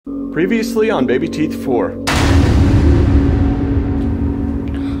Previously on Baby Teeth 4.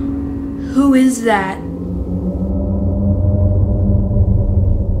 Who is that?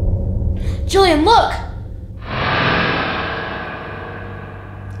 Jillian, look!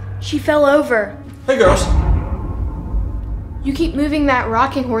 She fell over. Hey girls. You keep moving that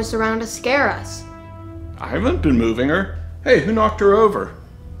rocking horse around to scare us. I haven't been moving her. Hey, who knocked her over?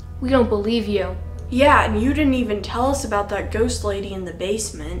 We don't believe you. Yeah, and you didn't even tell us about that ghost lady in the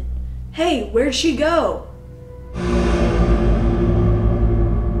basement. Hey, where'd she go?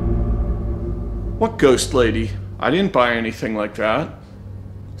 What ghost lady? I didn't buy anything like that.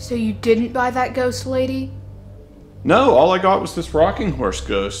 So you didn't buy that ghost lady? No, all I got was this rocking horse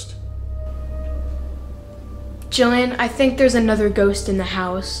ghost. Jillian, I think there's another ghost in the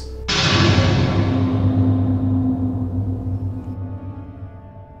house.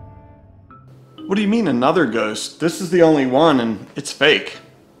 What do you mean another ghost? This is the only one and it's fake.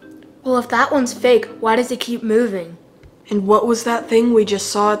 Well, if that one's fake, why does it keep moving? And what was that thing we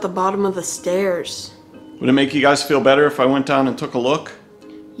just saw at the bottom of the stairs? Would it make you guys feel better if I went down and took a look?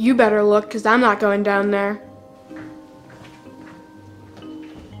 You better look, because I'm not going down there.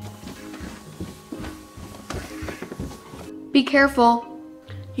 Be careful.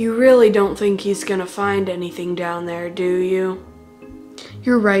 You really don't think he's gonna find anything down there, do you?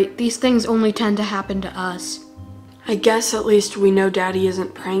 You're right, these things only tend to happen to us. I guess at least we know Daddy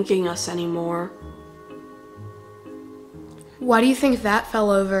isn't pranking us anymore. Why do you think that fell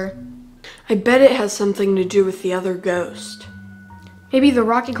over? I bet it has something to do with the other ghost. Maybe the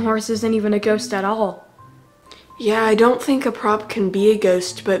rocking horse isn't even a ghost at all. Yeah, I don't think a prop can be a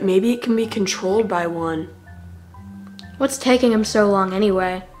ghost, but maybe it can be controlled by one. What's taking him so long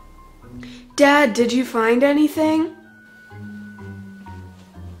anyway? Dad, did you find anything?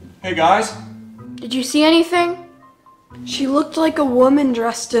 Hey guys. Did you see anything? She looked like a woman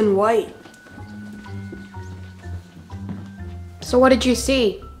dressed in white. So what did you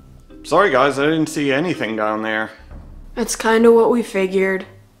see? Sorry guys, I didn't see anything down there. That's kind of what we figured.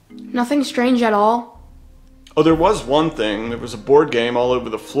 Nothing strange at all? Oh, there was one thing. There was a board game all over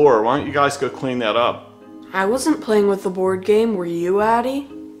the floor. Why don't you guys go clean that up? I wasn't playing with the board game, were you, Addie?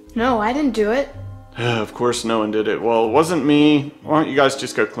 No, I didn't do it. Of course no one did it. Well, it wasn't me. Why don't you guys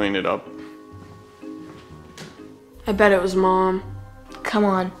just go clean it up? I bet it was Mom. Come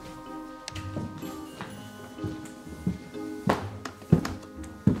on.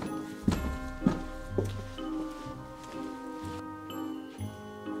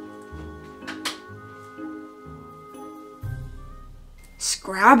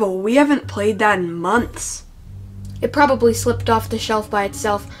 Scrabble, we haven't played that in months. It probably slipped off the shelf by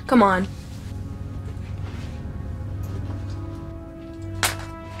itself. Come on.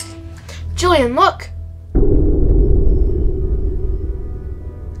 Jillian, look!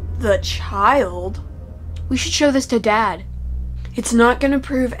 The child? We should show this to Dad. It's not gonna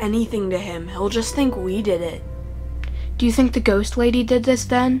prove anything to him. He'll just think we did it. Do you think the ghost lady did this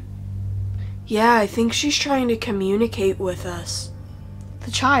then? Yeah, I think she's trying to communicate with us. The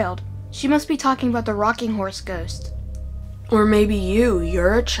child. She must be talking about the rocking horse ghost. Or maybe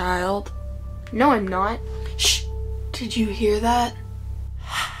you're a child. No, I'm not. Shh! Did you hear that?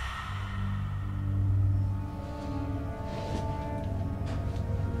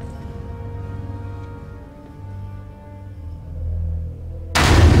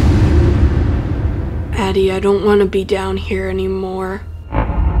 Addie, I don't want to be down here anymore.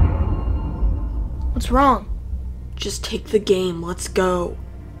 What's wrong? Just take the game, let's go.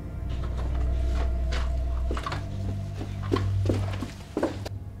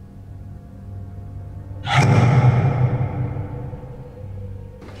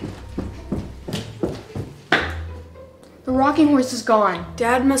 The rocking horse is gone.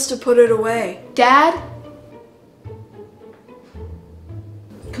 Dad must have put it away. Dad?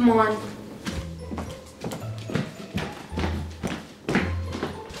 Come on.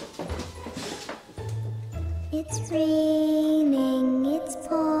 It's raining, it's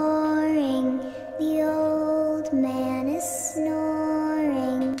pouring, the old man is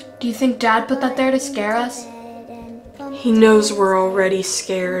snoring. Do you think Dad put that there to scare us? He knows we're already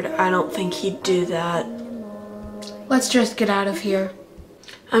scared. I don't think he'd do that. Let's just get out of here.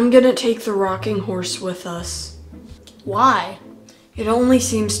 I'm gonna take the rocking horse with us. Why? It only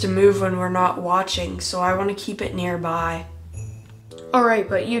seems to move when we're not watching, so I want to keep it nearby. Alright,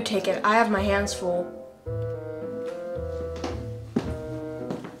 but you take it. I have my hands full.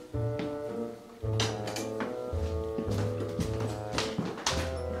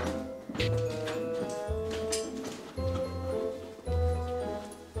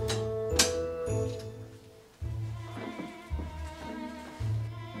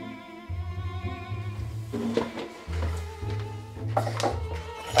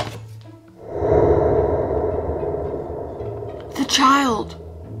 The child!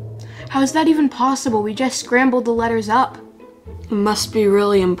 How is that even possible? We just scrambled the letters up. It must be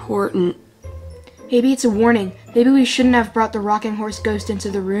really important. Maybe it's a warning. Maybe we shouldn't have brought the rocking horse ghost into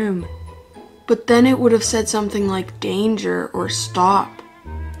the room. But then it would have said something like danger or stop.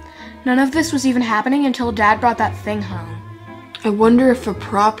 None of this was even happening until Dad brought that thing home. I wonder if a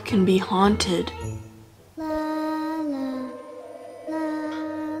prop can be haunted. La la la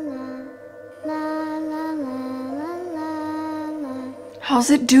la la la la la la. How's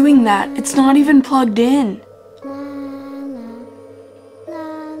it doing that? It's not even plugged in.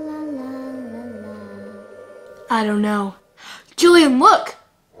 I don't know. Jillian, look!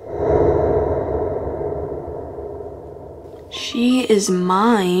 She is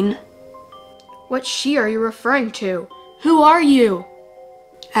mine. What she are you referring to? Who are you?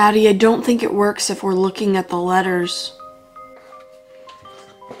 Addie, I don't think it works if we're looking at the letters.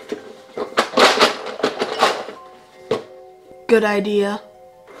 Good idea.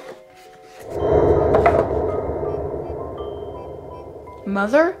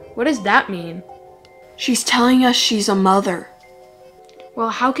 Mother? What does that mean? She's telling us she's a mother. Well,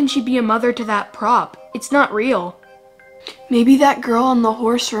 how can she be a mother to that prop? It's not real. Maybe that girl on the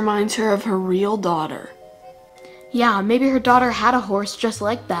horse reminds her of her real daughter. Yeah, maybe her daughter had a horse just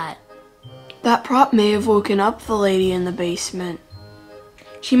like that. That prop may have woken up the lady in the basement.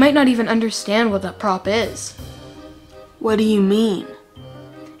 She might not even understand what that prop is. What do you mean?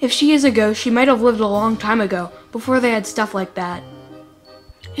 If she is a ghost, she might have lived a long time ago, before they had stuff like that.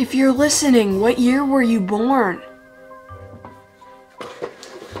 If you're listening, what year were you born?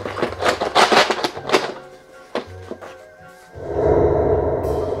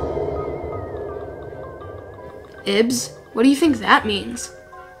 Ibs? What do you think that means?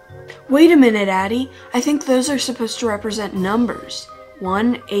 Wait a minute, Addie. I think those are supposed to represent numbers.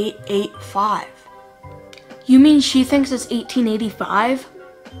 1885. You mean she thinks it's 1885?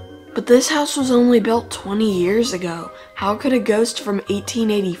 But this house was only built 20 years ago. How could a ghost from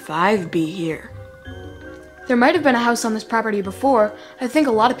 1885 be here? There might have been a house on this property before. I think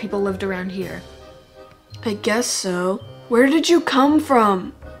a lot of people lived around here. I guess so. Where did you come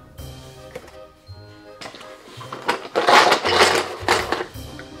from?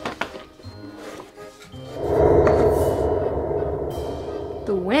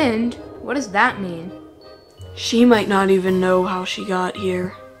 The wind? What does that mean? She might not even know how she got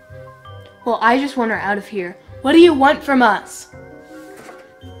here. Well, I just want her out of here. What do you want from us?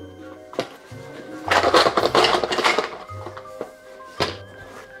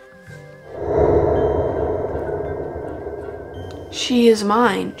 She is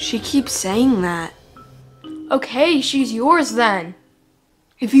mine. She keeps saying that. Okay, she's yours then.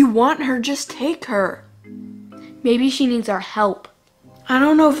 If you want her, just take her. Maybe she needs our help. I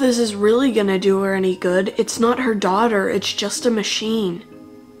don't know if this is really gonna do her any good. It's not her daughter, it's just a machine.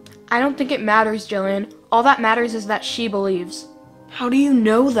 I don't think it matters, Jillian. All that matters is that she believes. How do you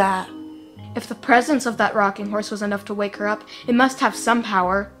know that? If the presence of that rocking horse was enough to wake her up, it must have some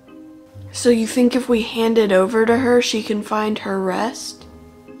power. So you think if we hand it over to her, she can find her rest?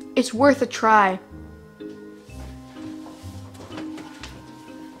 It's worth a try.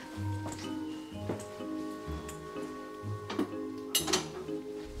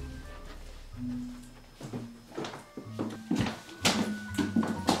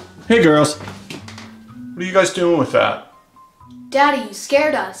 Hey girls, what are you guys doing with that? Daddy, you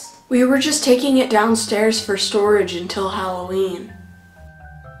scared us. We were just taking it downstairs for storage until Halloween.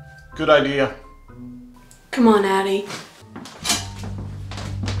 Good idea. Come on, Addie.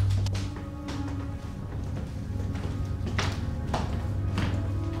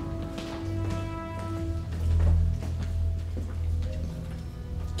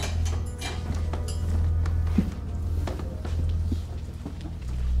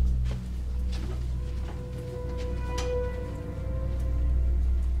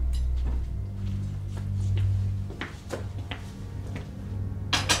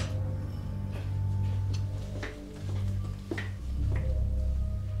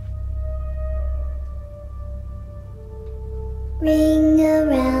 Ring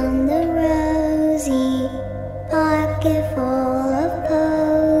around the rosy, pocket full of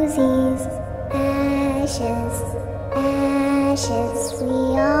posies. Ashes, ashes,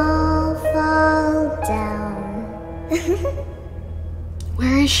 we all fall down.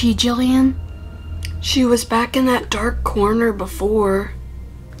 Where is she, Jillian? She was back in that dark corner before.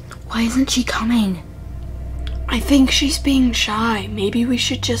 Why isn't she coming? I think she's being shy. Maybe we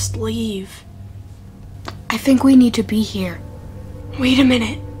should just leave. I think we need to be here. Wait a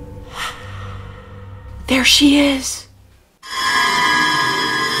minute. There she is.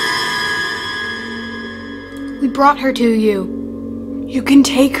 We brought her to you. You can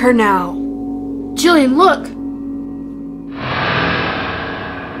take her now. Jillian, look!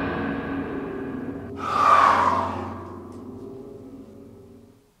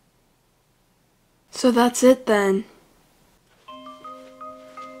 So that's it then.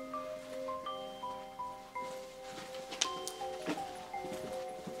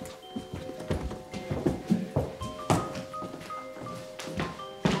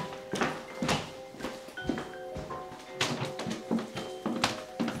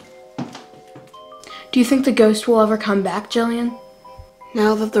 Do you think the ghost will ever come back, Jillian?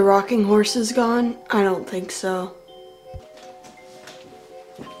 Now that the rocking horse is gone, I don't think so.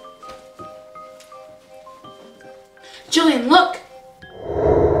 Jillian, look!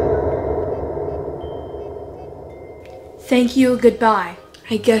 Thank you, goodbye.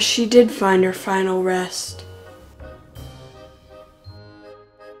 I guess she did find her final rest.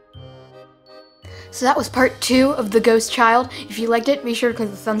 So that was part 2 of The Ghost Child. If you liked it, be sure to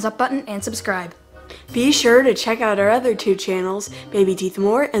click the thumbs up button and subscribe. Be sure to check out our other 2 channels, Baby Teeth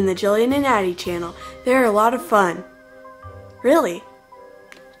More and the Jillian and Addie channel. They're a lot of fun. Really.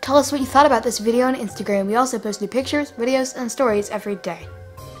 Tell us what you thought about this video on Instagram. We also post new pictures, videos, and stories every day.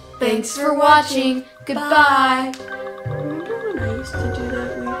 Thanks for watching. Goodbye. Remember when I used to do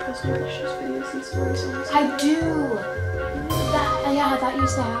that where you post new pictures, videos, and stories on Instagram? I do. Yeah, that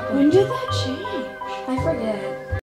used to happen. When did that change? I forget.